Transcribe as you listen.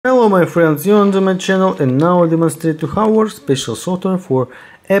Hello my friends, you're on my channel and now I demonstrate to how works special software for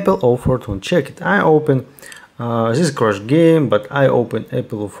Apple of Fortune. Check it. I open this crash game, but I open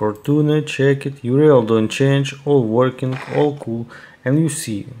Apple of Fortune. Check it. URL don't change, all working, all cool, and you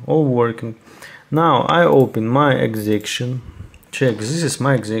see all working. Now I open my execution. Check, this is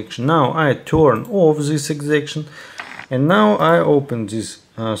my execution. Now I turn off this execution, and now I open this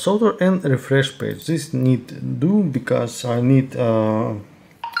software and refresh page. This need do because I need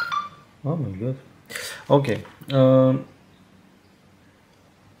oh my god. Okay.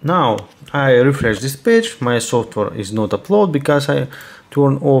 Now I refresh this page. My software is not upload because I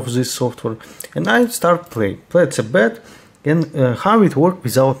turn off this software, and I start play. It's a bet and how it works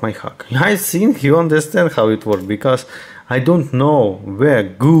without my hack. I think you understand how it works because I don't know where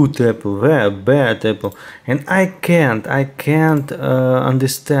good Apple, where bad Apple, and I can't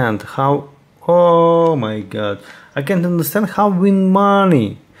understand how. Oh my god, I can't understand how win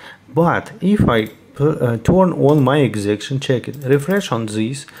money. But if I turn on my execution, check it, refresh on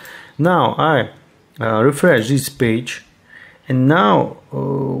this. Now I refresh this page, and now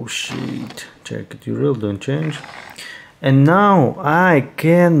oh shit, check it, URL don't change. And now I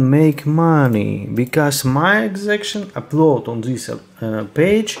can make money because my execution upload on this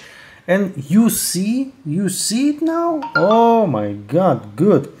page, and you see it now. Oh my god,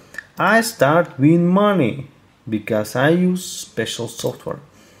 good. I start win money because I use special software.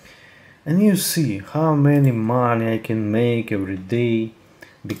 And you see how many money I can make every day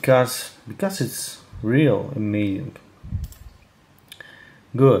because it's real amazing.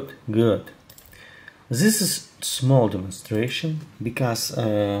 Good. This is small demonstration because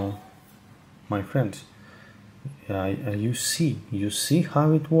my friends, you see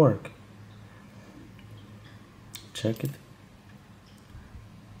how it work. Check it.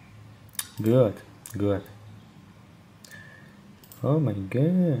 Good. Oh my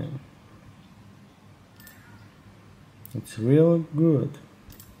god. It's real good.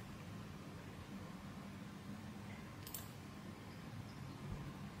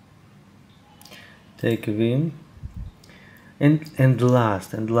 Take a win. And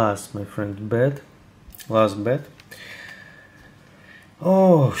last, my friend, last bet.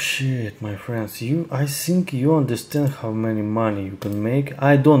 Oh shit, my friends, I think you understand how many money you can make.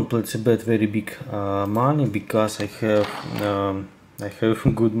 I don't place a bet very big money because I have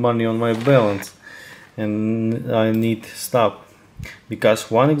good money on my balance. And I need stop because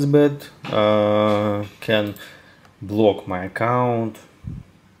 1xbet can block my account.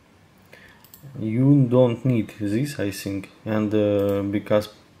 You don't need this, I think, and because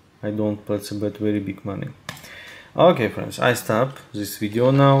I don't place a bet very big money. Okay friends, I stop this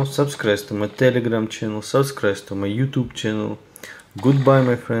video now. Subscribe to my Telegram channel, subscribe to my YouTube channel. Goodbye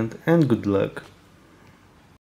my friend and good luck.